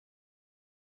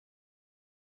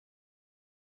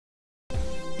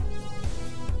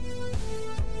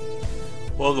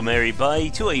Welcome everybody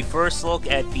to a first look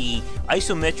at the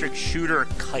isometric shooter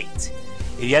Kite.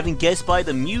 If you haven't guessed by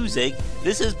the music,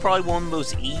 this is probably one of the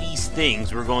most 80s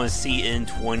things we're going to see in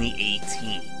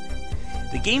 2018.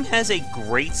 The game has a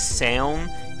great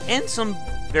sound and some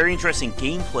very interesting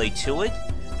gameplay to it,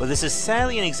 but this is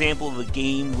sadly an example of a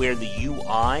game where the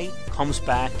UI comes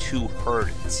back to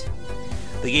hurt it.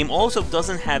 The game also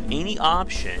doesn't have any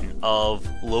option of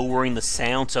lowering the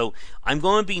sound, so I'm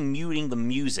going to be muting the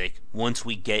music once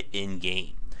we get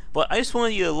in-game. But I just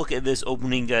wanted you to look at this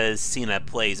opening scene that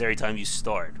plays every time you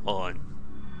start. Hold on.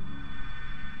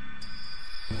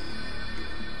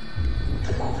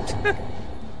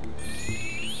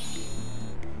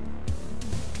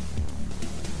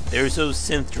 There's those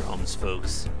synth drums,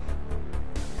 folks.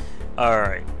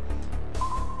 Alright.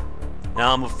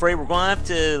 Now I'm afraid we're going to have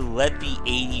to let the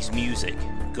 80s music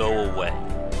go away.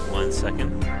 1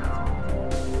 second.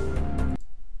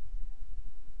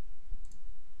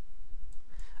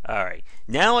 Alright,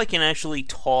 now I can actually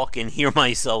talk and hear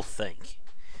myself think.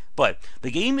 But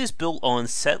the game is built on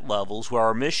set levels where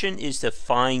our mission is to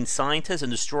find scientists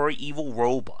and destroy evil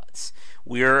robots.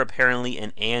 We're apparently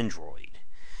an android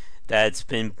that's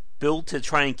been built to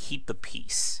try and keep the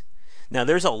peace. Now,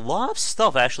 there's a lot of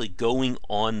stuff actually going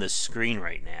on the screen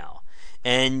right now,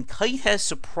 and Kite has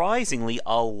surprisingly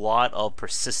a lot of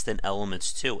persistent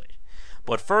elements to it.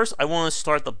 But first, I want to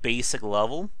start the basic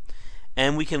level,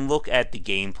 and we can look at the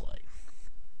gameplay.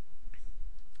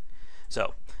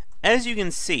 So, as you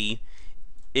can see,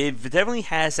 it definitely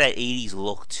has that 80s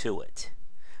look to it.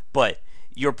 But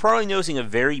you're probably noticing a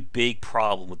very big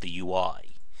problem with the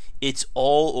UI. It's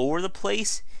all over the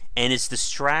place, and it's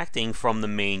distracting from the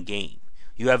main game.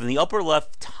 You have in the upper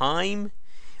left time,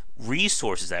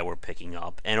 resources that we're picking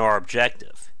up, and our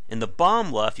objective. In the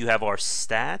bottom left, you have our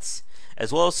stats,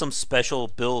 as well as some special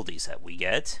abilities that we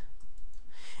get.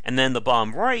 And then the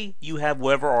bottom right, you have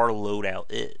whatever our loadout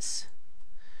is.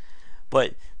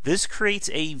 But this creates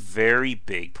a very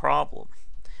big problem.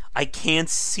 I can't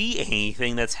see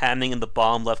anything that's happening in the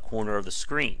bottom left corner of the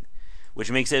screen,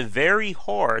 which makes it very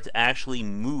hard to actually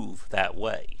move that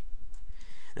way.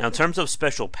 Now, in terms of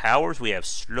special powers, we have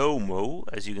slow-mo,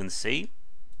 as you can see.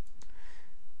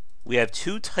 We have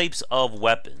two types of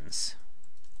weapons,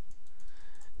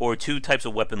 or two types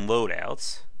of weapon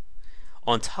loadouts.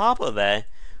 On top of that,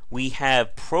 we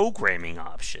have programming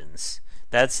options.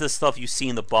 That's the stuff you see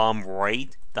in the bottom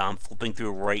right that I'm flipping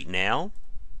through right now.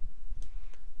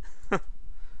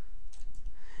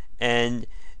 And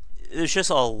there's just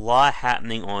a lot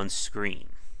happening on screen.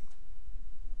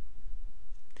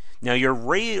 Now, you're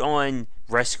rated on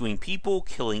rescuing people,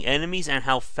 killing enemies, and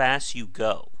how fast you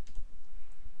go.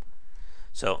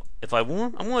 So, if I'm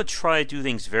going to try to do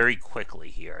things very quickly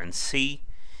here and see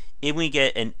if we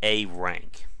get an A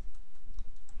rank.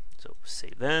 So,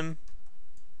 save them.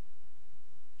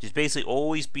 Just basically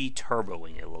always be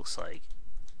turboing, it looks like.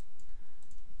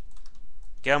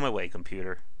 Get out of my way,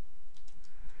 computer.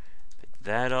 Pick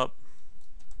that up.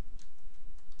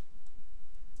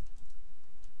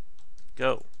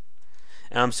 Go.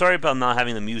 And I'm sorry about not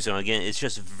having the music on. Again, it's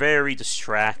just very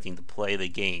distracting to play the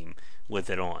game with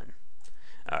it on.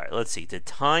 Alright, let's see. Did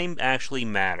time actually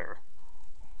matter?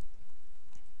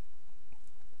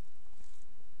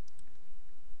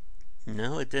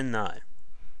 No, it did not.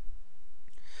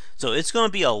 So it's going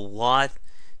to be a lot...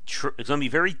 it's going to be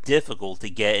very difficult to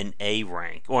get an A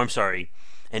rank. Or, I'm sorry,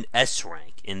 an S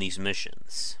rank in these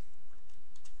missions.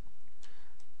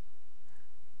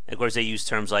 Of course, they use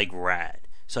terms like rad.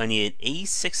 So I need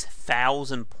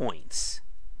 86,000 points.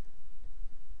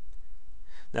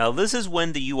 Now this is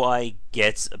when the UI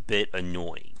gets a bit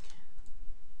annoying,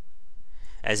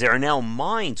 as there are now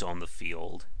mines on the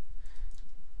field,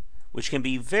 which can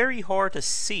be very hard to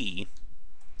see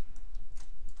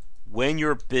when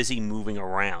you're busy moving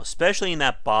around, especially in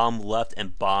that bottom left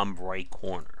and bottom right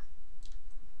corner.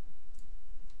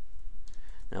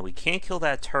 Now we can't kill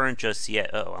that turret just yet.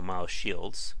 Oh, I'm out of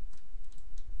shields.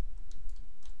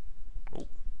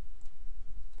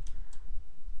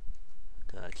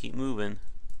 Keep moving.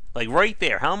 Like right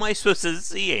there. How am I supposed to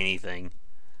see anything?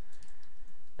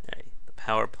 Alright, the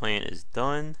power plant is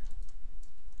done.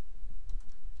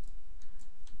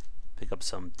 Pick up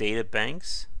some data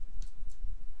banks.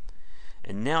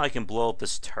 And now I can blow up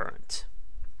this turret.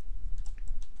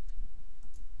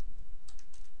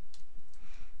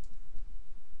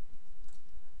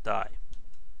 Die.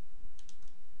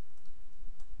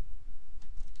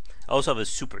 I also have a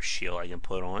super shield I can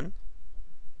put on.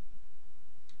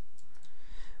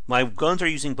 My guns are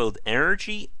using both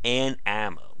energy and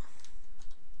ammo.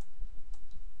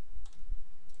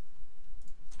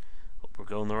 Hope we're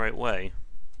going the right way.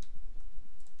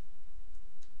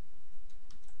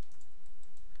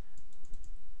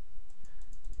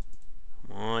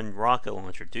 on, rocket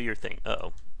launcher, do your thing.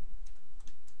 Uh-oh.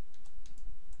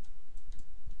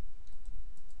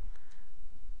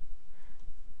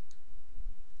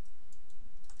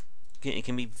 It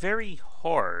can be very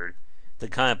hard to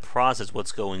kind of process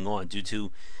what's going on due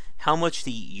to how much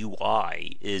the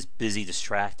UI is busy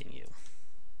distracting you.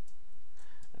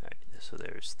 Alright, so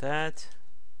there's that.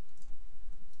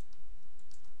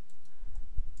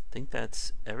 I think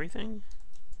that's everything.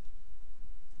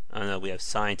 Oh no, we have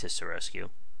scientists to rescue.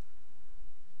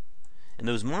 And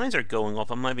those mines are going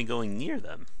off, I'm not even going near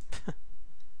them.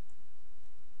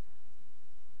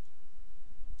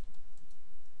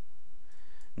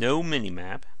 No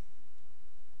mini-map.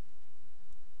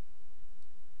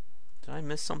 Did I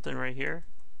miss something right here?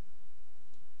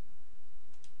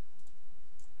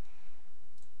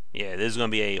 Yeah, this is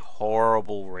going to be a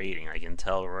horrible rating, I can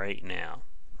tell right now.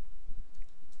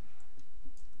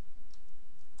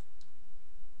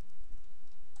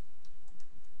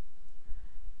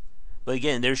 But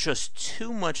again, there's just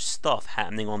too much stuff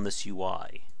happening on this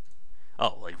UI.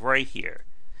 Oh, like right here.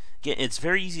 Again, it's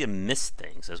very easy to miss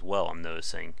things as well, I'm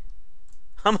noticing.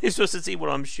 How am I supposed to see what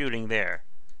I'm shooting there?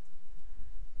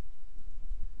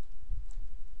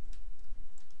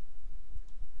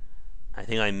 I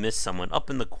think I missed someone up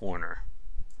in the corner.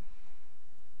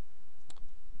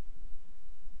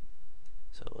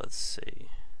 So let's see.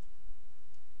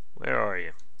 Where are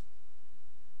you?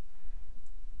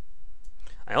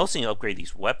 I also need to upgrade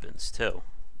these weapons too.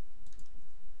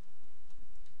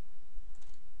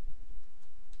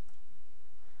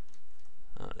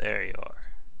 Oh, there you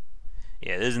are.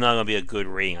 Yeah, this is not going to be a good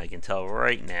rating, I can tell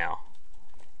right now.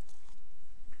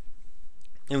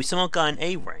 And we somehow got an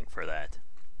A rank for that.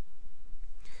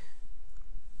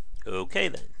 Okay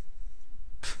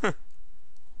then.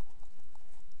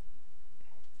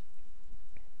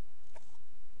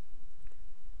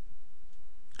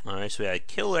 Alright, so we gotta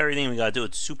kill everything, we gotta do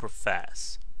it super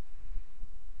fast.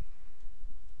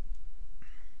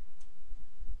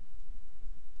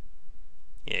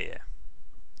 Yeah.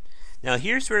 Now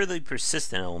here's where the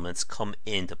persistent elements come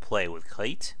into play with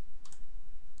Kite.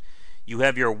 You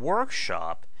have your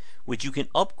workshop, which you can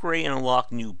upgrade and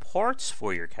unlock new parts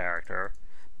for your character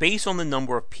based on the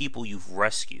number of people you've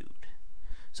rescued.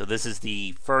 So this is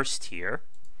the first tier.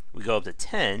 We go up to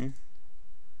 10.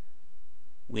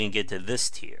 We can get to this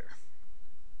tier.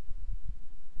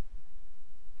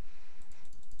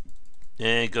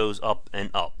 And it goes up and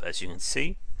up, as you can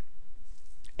see.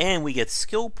 And we get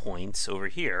skill points over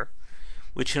here,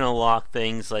 which can unlock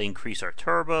things like increase our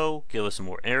turbo, give us some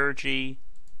more energy.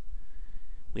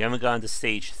 We haven't gotten to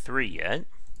stage 3 yet.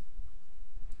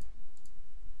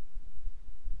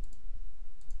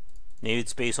 Maybe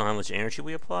it's based on how much energy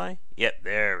we apply? Yep,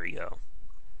 there we go.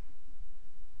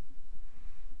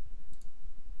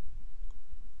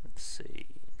 Let's see,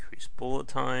 increase bullet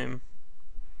time,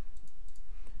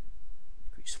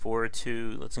 increase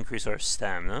fortitude, let's increase our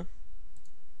stamina,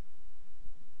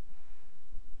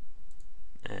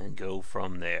 and go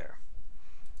from there.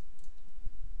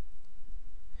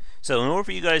 So in order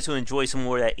for you guys to enjoy some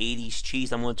more of that 80s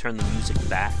cheese, I'm going to turn the music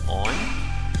back on,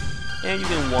 and you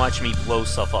can watch me blow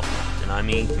stuff up, and I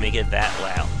mean to make it that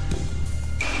loud.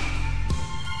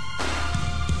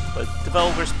 But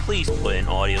developers, please put in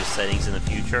audio settings in the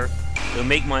future. It'll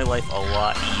make my life a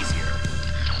lot easier.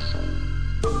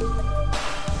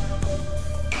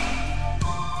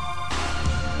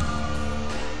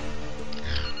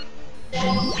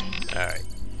 Alright,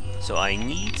 so I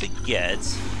need to get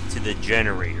to the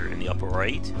generator in the upper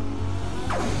right.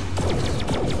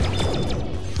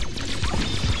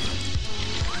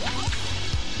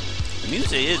 The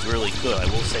music is really good, I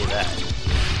will say that.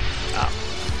 Ah.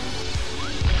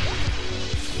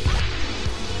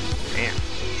 Man.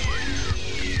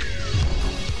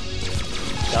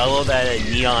 I love that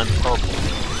neon purple.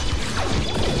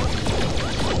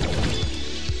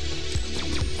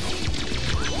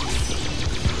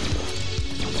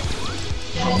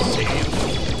 Save.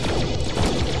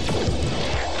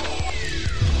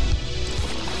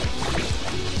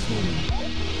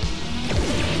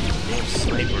 Damn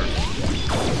sniper.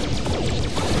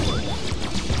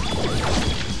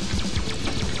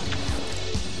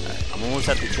 Alright, I'm almost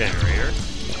at the generator.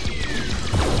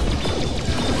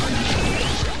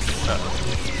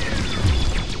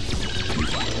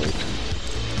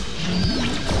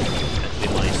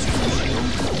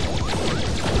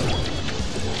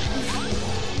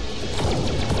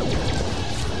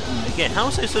 Again, how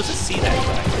was I supposed to see that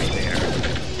guy right there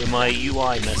with my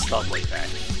UI messed up like that?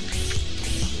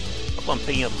 Hope I'm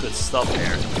picking up good stuff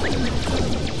there.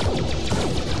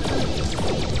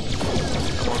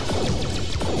 Come on.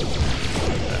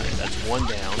 Alright, that's one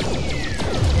down.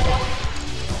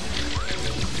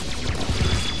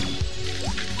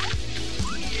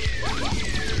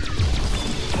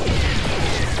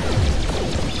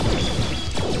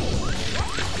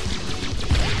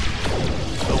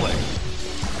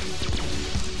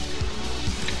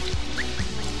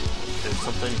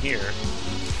 Something here.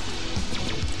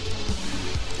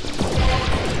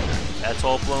 That's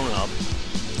all blown up.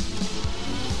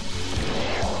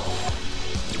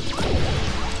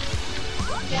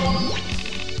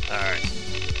 Alright.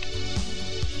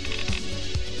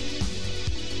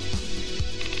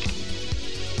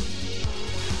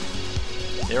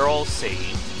 They're all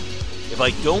saved. If I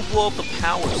don't blow up the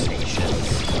power stations,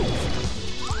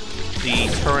 the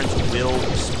turrets will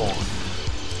spawn.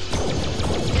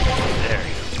 There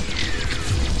you go.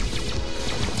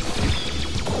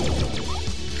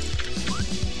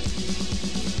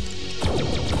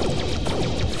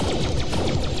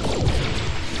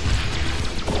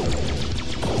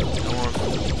 Come on.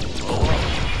 Blow up.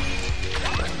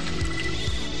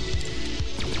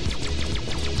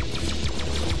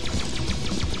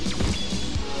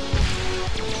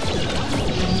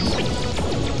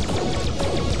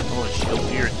 Come on, shield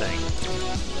your thing.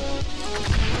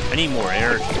 I need more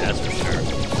energy, that's for sure.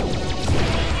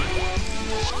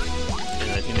 And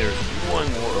I think there's one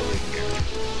more over here.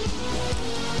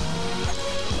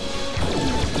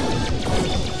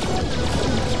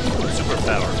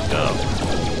 Superpower, go.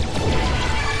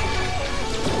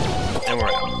 And we're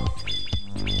out.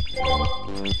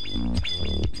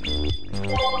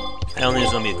 I don't think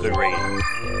it's gonna be a good rating.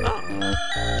 Oh.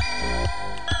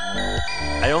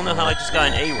 I don't know how I just got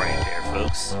an A rank there,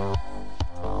 folks.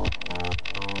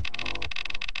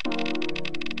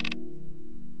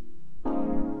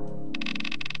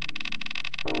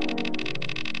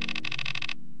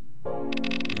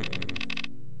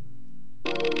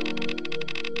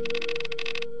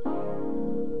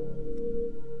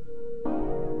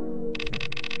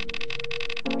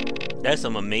 That's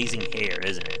some amazing hair,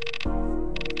 isn't it?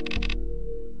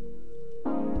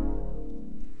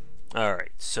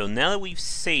 Alright, so now that we've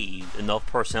saved enough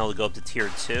personnel to go up to tier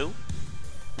 2,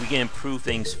 we can improve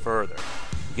things further.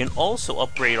 We can also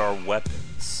upgrade our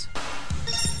weapons.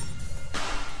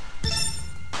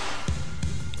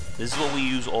 This is what we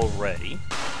use already.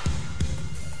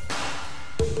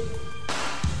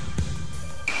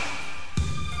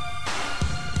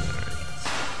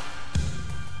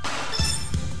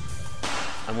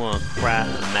 I'm going to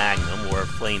craft a Magnum or a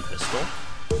Flame Pistol.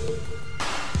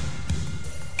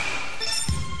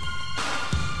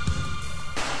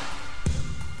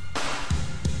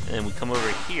 And then we come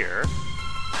over here.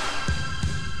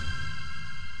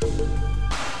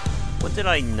 What did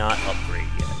I not upgrade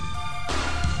yet?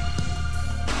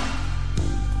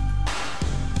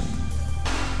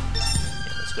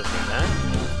 Yeah, let's go through that.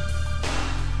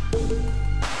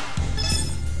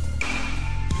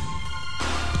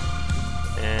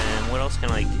 What else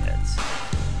can I get?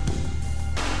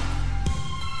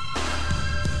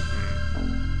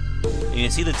 You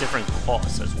can see the different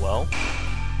costs as well.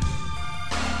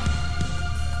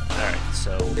 Alright,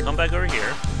 so come back over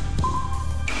here.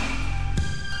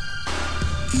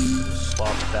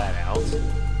 Swap that out.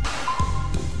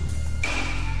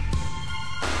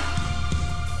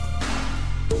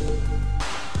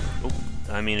 Oh,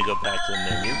 I mean to go back to the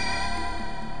menu.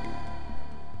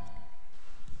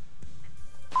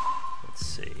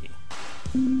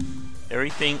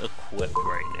 Everything equipped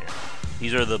right now.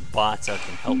 These are the bots that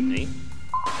can help me.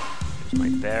 There's my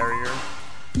barrier.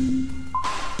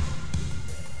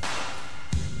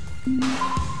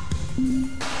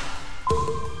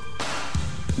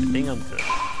 I think I'm good.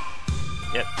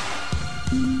 Yep.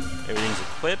 Everything's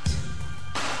equipped.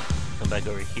 Come back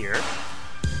over here.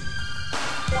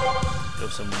 Go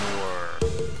some more.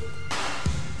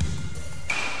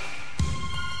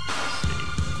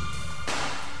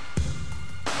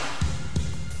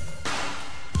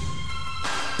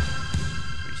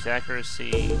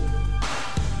 Accuracy. I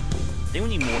think we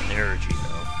need more energy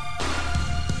though.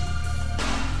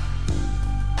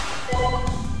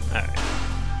 Alright.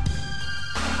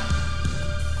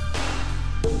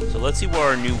 So let's see what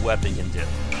our new weapon can do.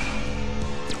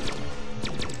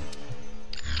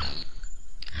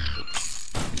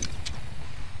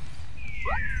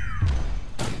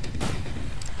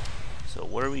 So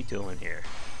what are we doing here?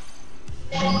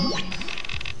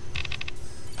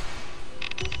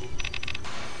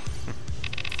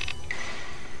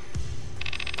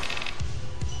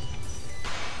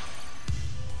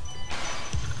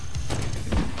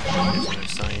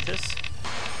 Scientists.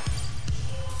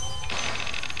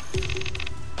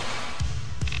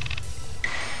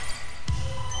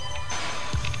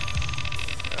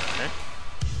 Okay.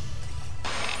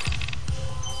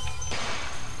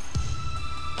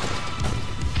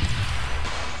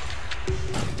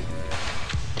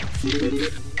 There you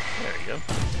go.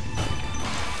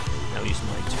 Now use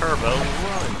my turbo,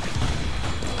 run.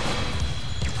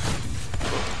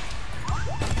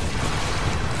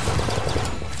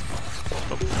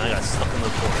 Oh, I got stuck in the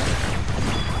corner.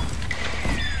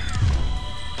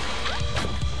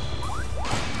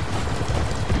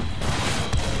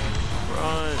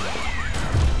 Run.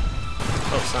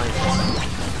 Oh, science.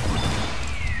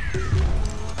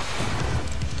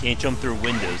 Can't jump through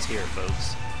windows here,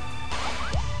 folks.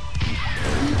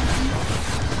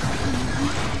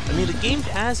 I mean, the game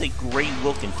has a great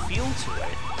look and feel to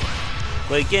it,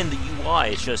 but again, the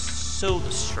UI is just so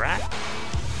distracting.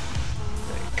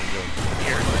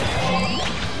 Here.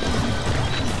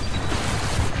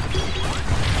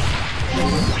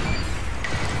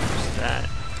 What's that?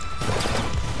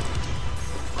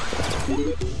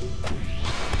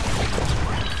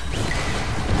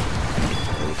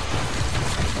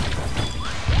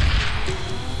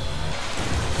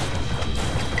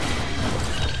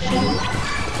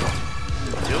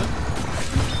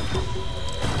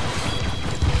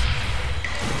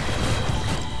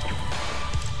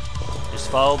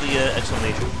 Follow the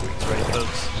exclamation points, right,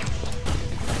 folks?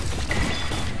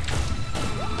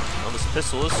 Well, this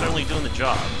pistol is certainly doing the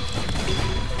job.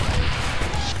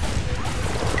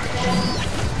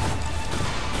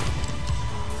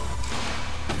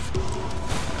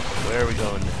 Where are we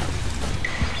going now?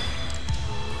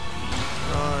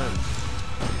 Run.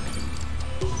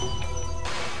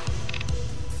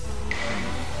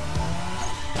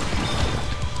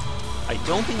 I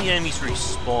don't think the enemies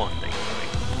respawn, thankfully.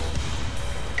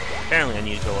 Apparently I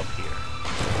need to go up here.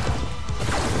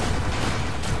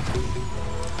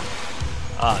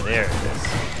 Ah, there it is.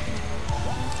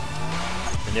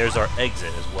 And there's our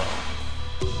exit as well.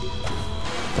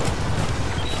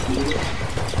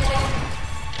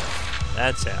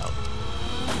 That's out.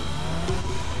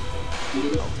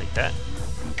 I'll take that.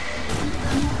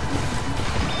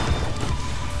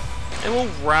 And we'll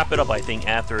wrap it up, I think,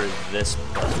 after this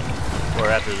or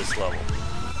after this level.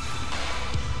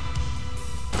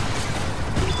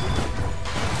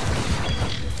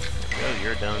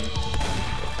 You're done.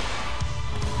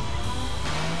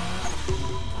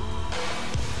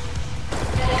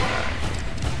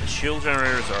 The shield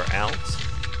generators are out.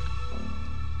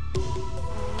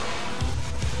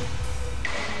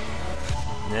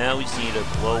 Now we just need to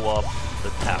blow up the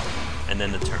tower and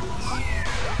then the turrets.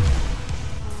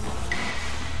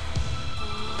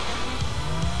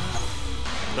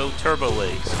 Go turbo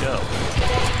legs, go.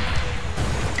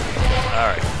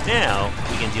 Alright, now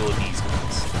we can deal with these guys.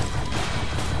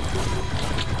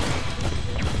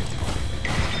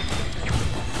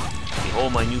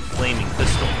 Behold my new flaming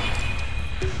pistol.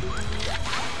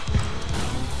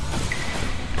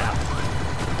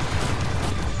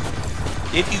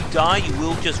 If you die, you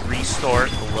will just restart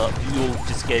the level. You will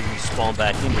just get respawned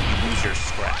back in, but you lose your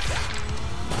scrap.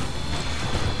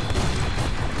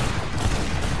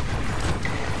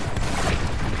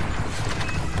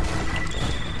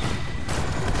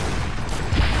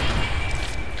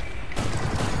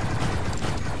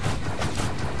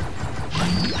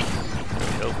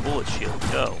 Bullet shield,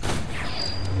 go.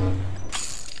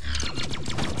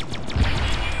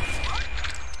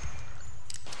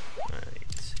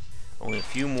 Alright. Only a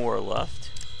few more left.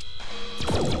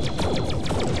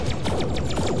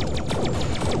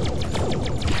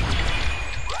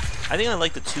 I think I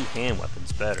like the two-hand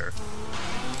weapons better.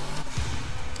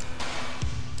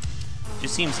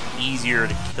 Just seems easier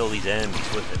to kill these enemies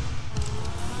with it.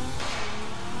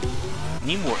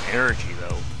 Need more energy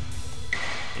though.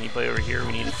 Anybody over here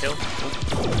we need to kill?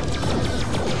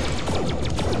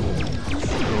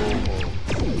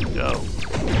 Go.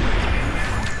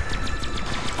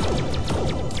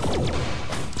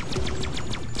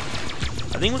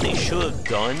 I think what they should have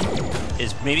done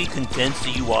is maybe condense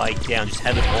the UI down, just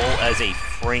have it all as a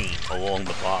frame along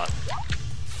the bottom.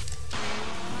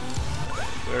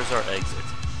 Where's our exit?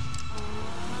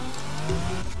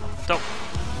 Don't.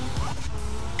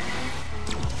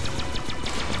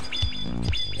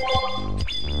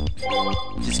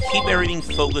 Just keep everything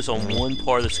focused on one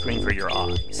part of the screen for your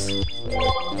eyes. Did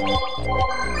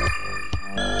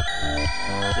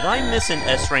I miss an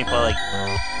S rank by like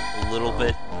a little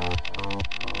bit?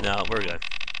 No, we're good.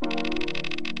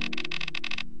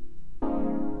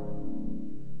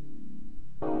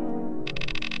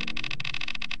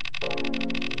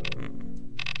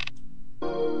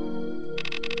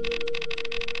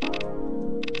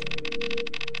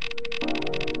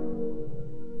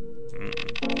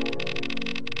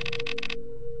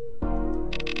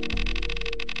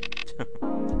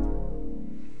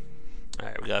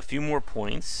 Alright, we got a few more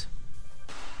points.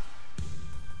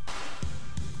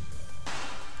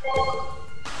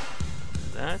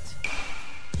 That.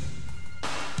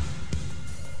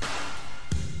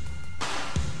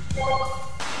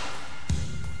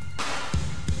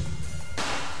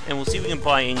 And we'll see if we can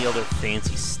buy any other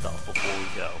fancy stuff before we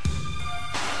go.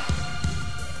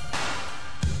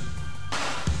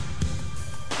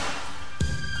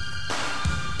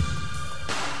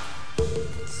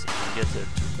 Let's see, if we get to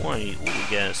 20, we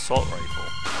get an assault rifle.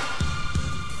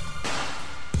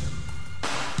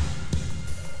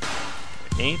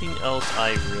 Anything else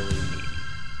I really need?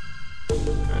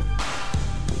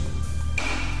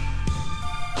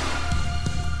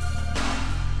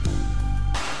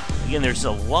 Again, there's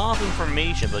a lot of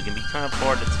information, but it can be kind of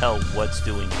hard to tell what's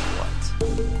doing what.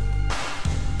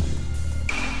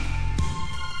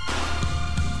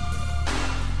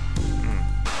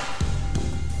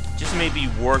 Just maybe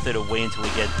worth it to wait until we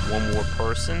get one more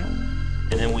person,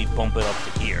 and then we bump it up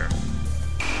to here.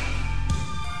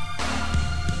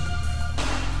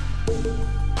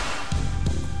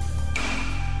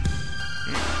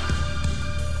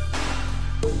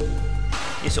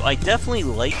 Yeah, so I definitely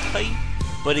like Kite,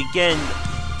 but again,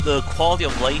 the quality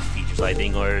of life features, I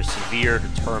think, are a severe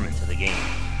deterrent to the game.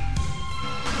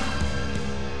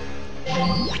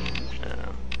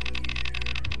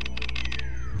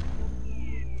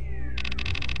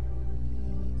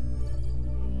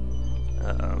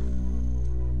 Uh-oh.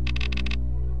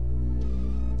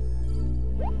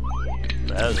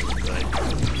 That was good.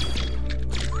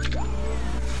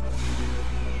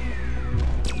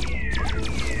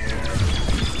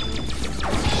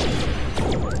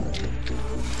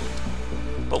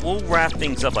 But we'll wrap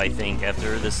things up, I think,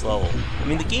 after this level. I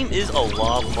mean, the game is a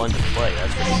lot of fun to play,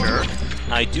 that's for sure.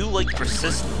 And I do like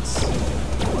persistence.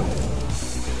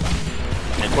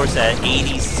 And of course, that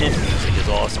 80s synth music is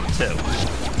awesome, too.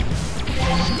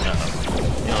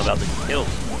 You know, about the kill.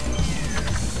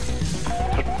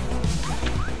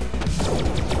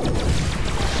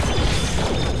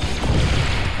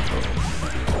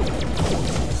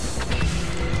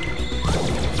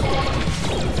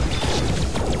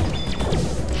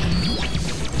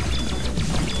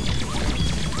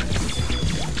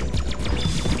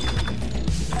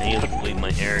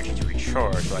 My energy to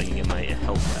recharge so I can get my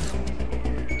health back.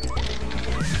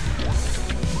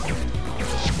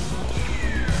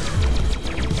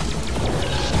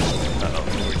 Uh-oh,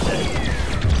 we're dead.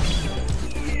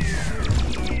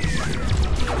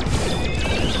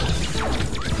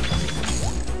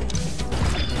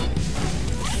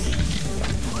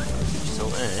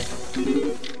 Still in it.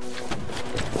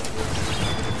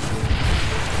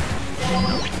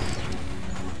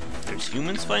 There's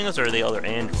humans fighting us, or are they other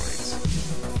androids?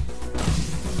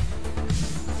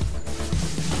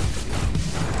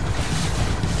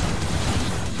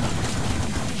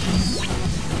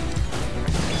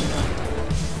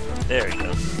 There you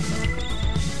go.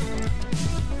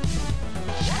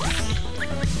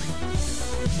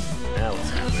 Now what's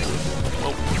happening?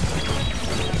 Oh.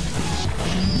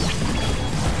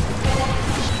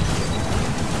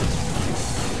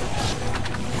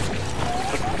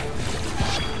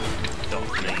 Don't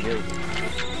make you.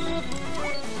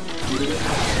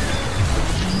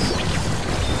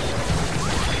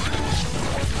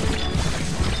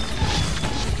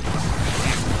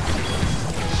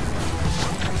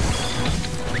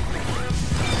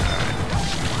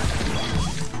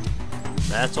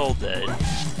 That's all dead.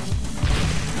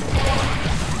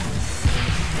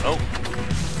 Oh,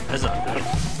 that's not good.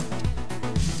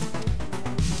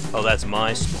 Oh, that's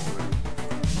my spawn.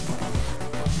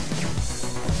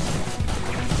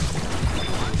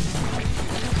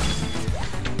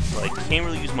 Well, I can't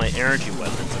really use my energy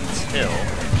weapons until...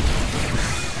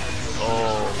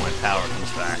 Oh, my power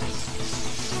comes back.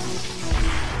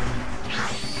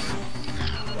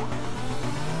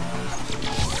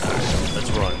 Alright,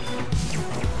 let's run.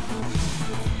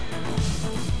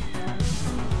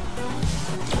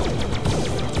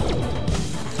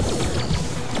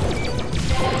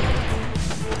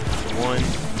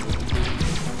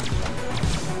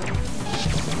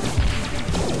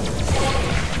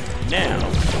 Now,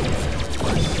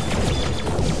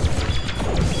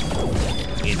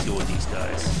 we need to deal with these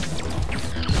guys.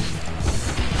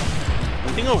 I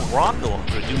think a rocket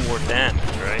launcher would do more damage,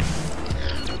 right?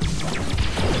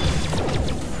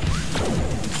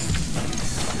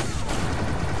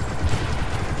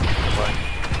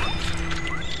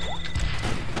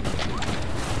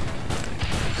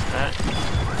 That.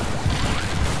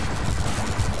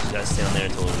 Just gotta stay on there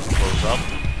until it blows up.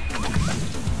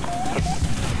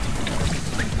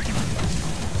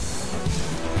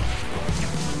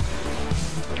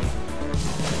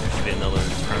 Another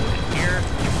tournament here.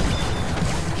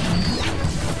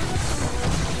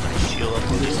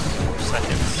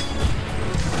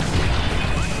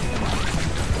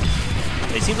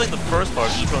 first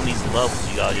part, each one of these levels,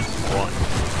 you gotta just run.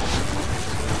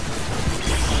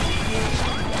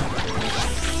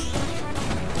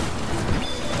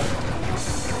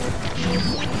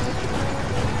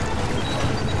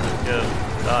 Go.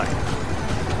 Die.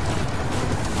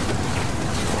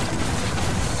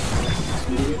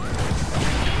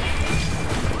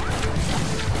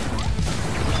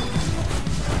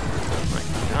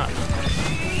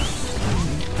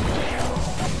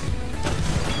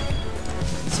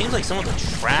 Seems like some of the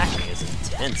tracking is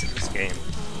intense in this game.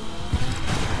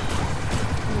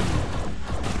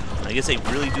 I guess they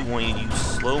really do want you to use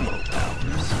slow-mo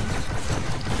powers.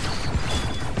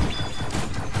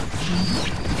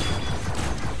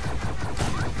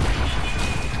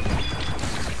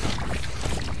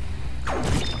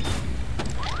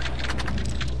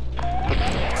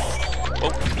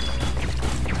 Oh.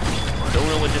 Don't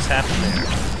know what just happened there.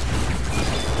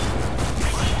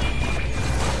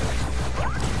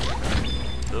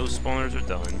 Those spawners are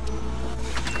done.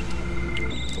 There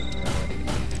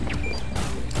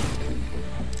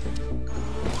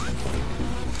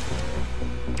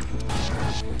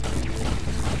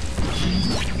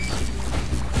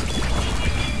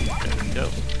we go.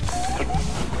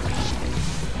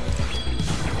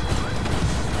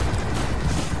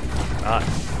 Ah.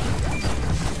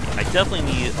 I definitely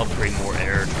need to upgrade more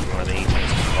air to run any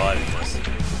chance of surviving this.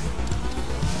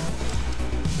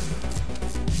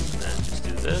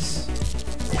 This.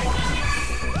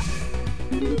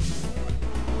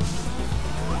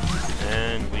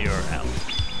 And we are out.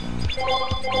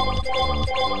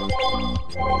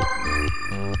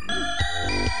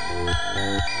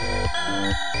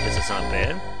 Guess it's not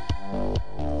bad.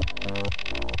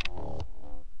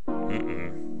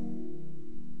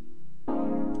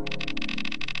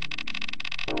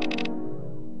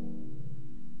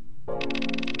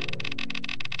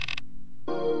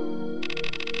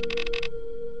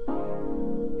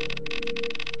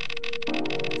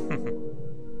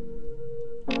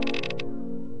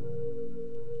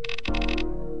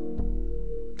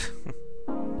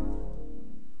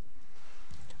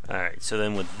 Alright, so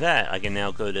then with that, I can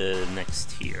now go to the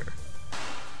next tier.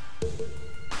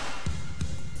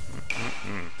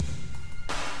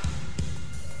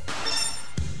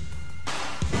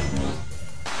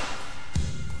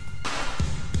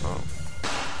 Oh.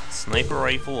 Sniper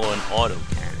rifle or an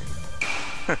autocannon?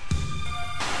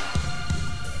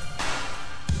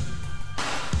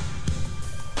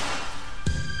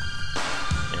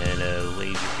 And a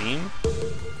laser beam.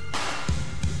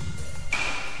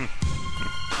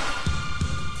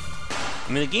 I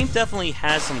mean, the game definitely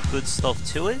has some good stuff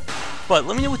to it, but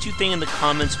let me know what you think in the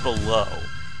comments below,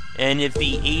 and if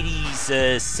the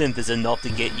 80s synth is enough to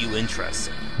get you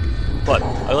interested. But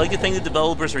I'd like to thank the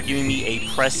developers for giving me a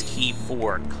press key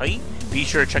for Kite. Be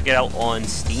sure to check it out on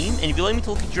Steam, and if you'd like me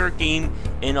to look at your game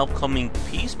in upcoming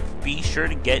piece, be sure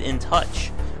to get in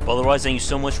touch. But otherwise, thank you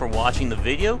so much for watching the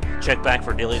video. Check back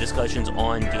for daily discussions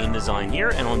on game design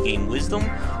here and on Game Wisdom,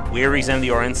 where we examine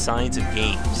the art and science of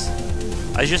games.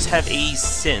 I just have a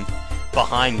synth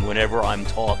behind me whenever I'm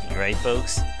talking, right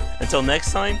folks? Until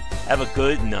next time, have a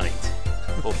good night.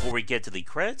 Before we get to the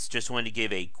credits, just wanted to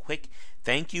give a quick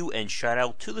thank you and shout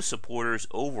out to the supporters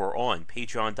over on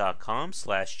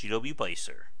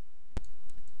patreon.com/gwbicer.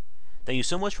 Thank you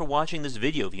so much for watching this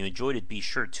video. If you enjoyed it, be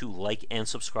sure to like and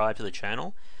subscribe to the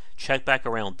channel. Check back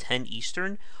around 10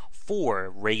 Eastern for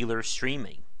regular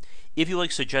streaming. If you'd like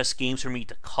to suggest games for me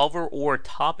to cover or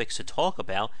topics to talk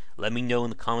about, let me know in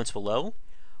the comments below.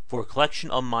 For a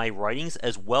collection of my writings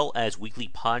as well as weekly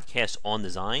podcasts on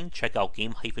design, check out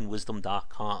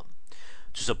game-wisdom.com.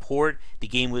 To support the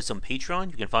Game Wisdom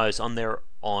Patreon, you can find us on there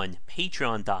on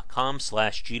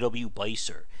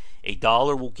patreon.com/gwbicer.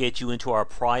 $1 will get you into our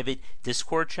private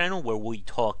Discord channel where we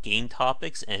talk game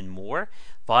topics and more.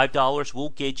 $5 will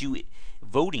get you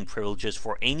voting privileges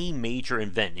for any major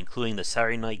event, including the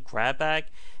Saturday Night Grab Bag,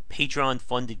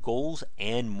 Patreon-funded goals,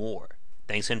 and more.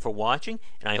 Thanks again for watching,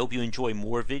 and I hope you enjoy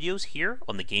more videos here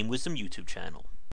on the Game Wisdom YouTube channel.